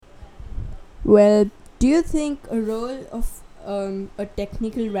Well, do you think a role of a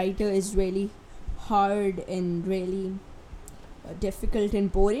technical writer is really hard and really difficult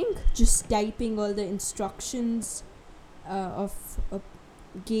and boring? Just typing all the instructions of a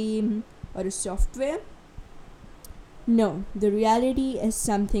game or a software? No, the reality is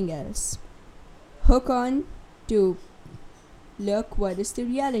something else. Hook on to look what is the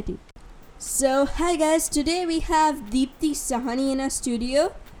reality. So, hi guys, today we have Deepthi Sahani in our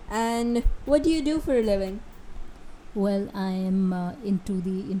studio. And what do you do for a living? Well, I am into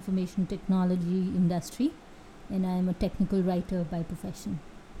the information technology industry and I am a technical writer by profession.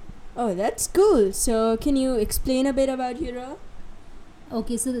 Oh, that's cool. So, can you explain a bit about your role?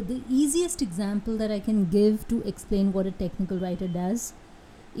 Okay, so the easiest example that I can give to explain what a technical writer does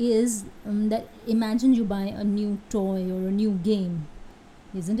is that imagine you buy a new toy or a new game,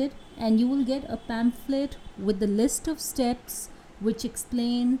 isn't it? And you will get a pamphlet with the list of steps which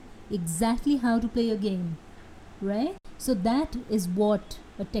explain exactly how to play a game, right? So that is what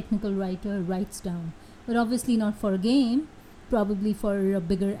a technical writer writes down. But obviously not for a game, probably for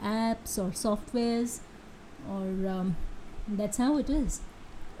bigger apps or softwares, or that's how it is.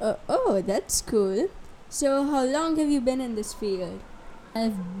 Oh, that's cool. So, how long have you been in this field?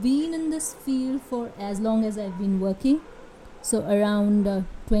 I've been in this field for as long as I've been working, so around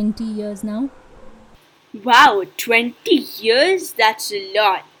 20 years now. Wow, 20 years? That's a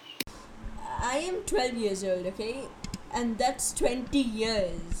lot. I am 12 years old, okay? And that's 20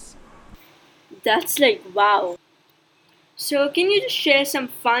 years. That's like wow. So, can you just share some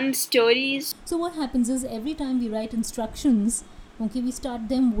fun stories? So what happens is every time we write instructions, okay, we start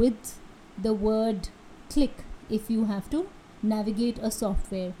them with the word click if you have to navigate a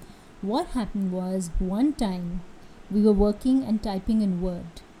software. What happened was one time we were working and typing in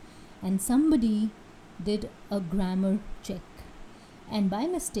Word and somebody did a grammar check. And by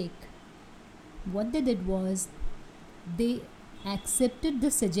mistake, what they did was they accepted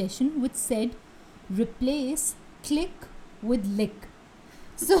the suggestion which said replace click with lick.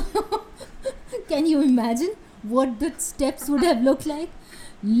 So, can you imagine what the steps would have looked like?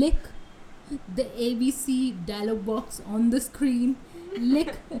 Lick the ABC dialog box on the screen,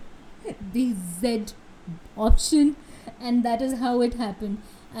 lick the Z option, and that is how it happened.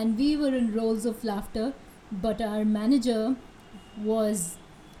 And we were in rolls of laughter, but our manager was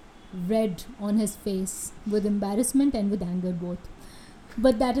red on his face with embarrassment and with anger both.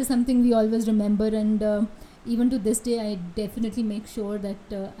 But that is something we always remember, and even to this day I definitely make sure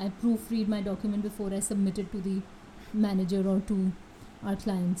that I proofread my document before I submit it to the manager or to our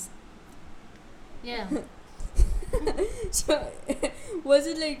clients. Yeah. So, was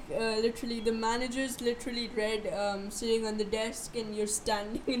it like literally the manager's literally read sitting on the desk and you're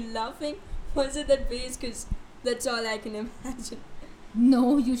standing and laughing? Was it that base? Because that's all I can imagine.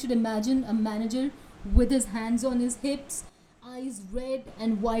 No, you should imagine a manager with his hands on his hips, eyes red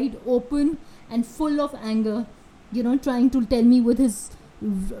and wide open and full of anger, trying to tell me with his,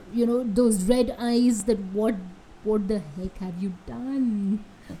 those red eyes that what the heck have you done?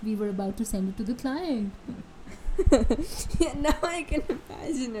 We were about to send it to the client. Yeah, now I can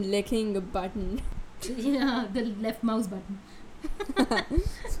imagine him licking a button. Yeah, the left mouse button.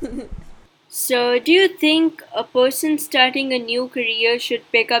 So, do you think a person starting a new career should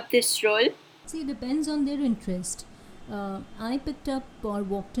pick up this role? See, it depends on their interest. I picked up or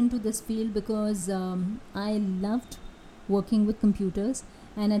walked into this field because I loved working with computers,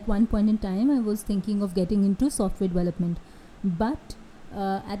 and at one point in time, I was thinking of getting into software development. But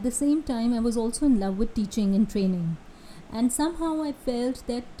at the same time, I was also in love with teaching and training, and somehow I felt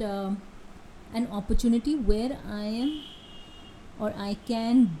that an opportunity where I am or I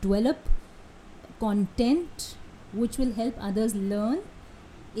can develop content which will help others learn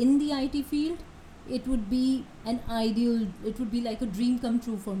in the IT field, it would be like a dream come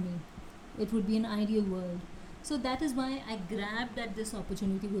true for me. It would be an ideal world. So that is why I grabbed at this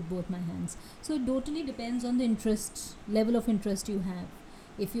opportunity with both my hands. So it totally depends on the interest, level of interest you have.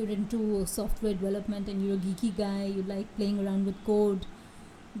 If you're into software development and you're a geeky guy, you like playing around with code,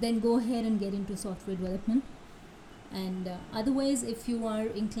 then go ahead and get into software development. And otherwise, if you are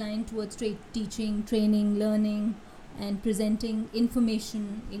inclined towards teaching, training, learning, and presenting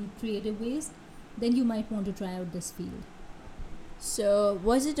information in creative ways, then you might want to try out this field. So,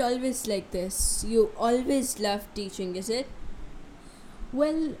 was it always like this? You always loved teaching, is it?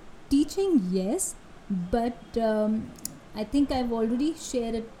 Well, teaching, yes, but I think I've already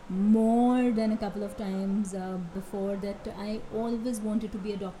shared it more than a couple of times before that I always wanted to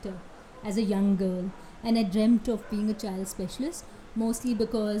be a doctor as a young girl, and I dreamt of being a child specialist, mostly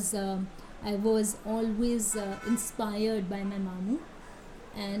because I was always inspired by my mamu,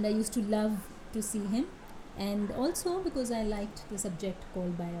 and I used to love to see him, and also because I liked the subject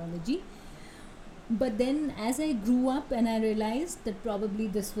called biology. But then, as I grew up and I realized that probably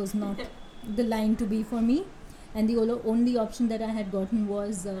this was not the line to be for me, and the only option that I had gotten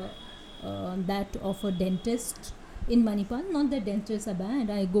was that of a dentist in Manipal. Not that dentists are bad,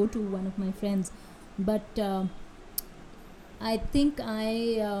 I go to one of my friends, but I think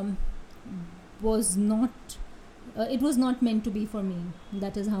I was not, it was not meant to be for me.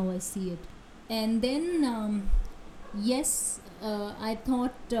 That is how I see it. And then, yes, I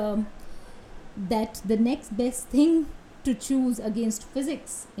thought that the next best thing to choose against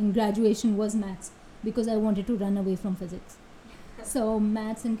physics in graduation was maths, because I wanted to run away from physics. So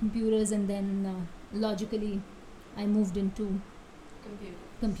maths and computers, and then logically I moved into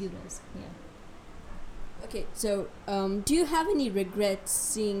computers. Yeah. Okay, so do you have any regrets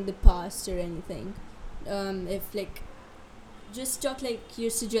seeing the past or anything? If like, just talk like you're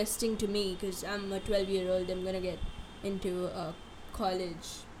suggesting to me, because I'm a 12-year-old. I'm gonna get into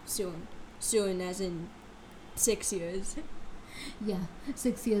college soon, as in 6 years. Yeah,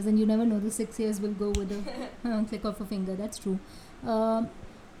 6 years, and you never know, the 6 years will go with a click of a finger. That's true.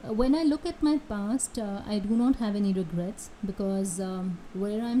 When I look at my past, I do not have any regrets, because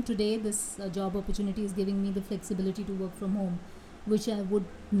where I am today, this job opportunity is giving me the flexibility to work from home, which I would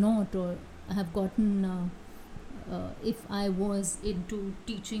not or have gotten if I was into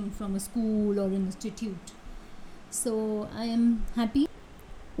teaching from a school or an institute. So I am happy.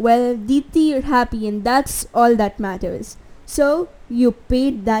 Well, Deepthi, you're happy, and that's all that matters. So you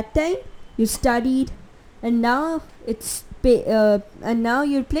paid that time, you studied, and now and now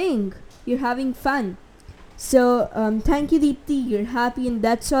you're playing. You're having fun. So thank you, Deepthi. You're happy, and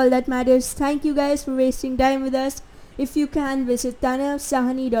that's all that matters. Thank you guys for wasting time with us. If you can, visit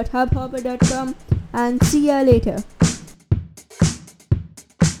tanavsahani.hubhopper.com and see ya later.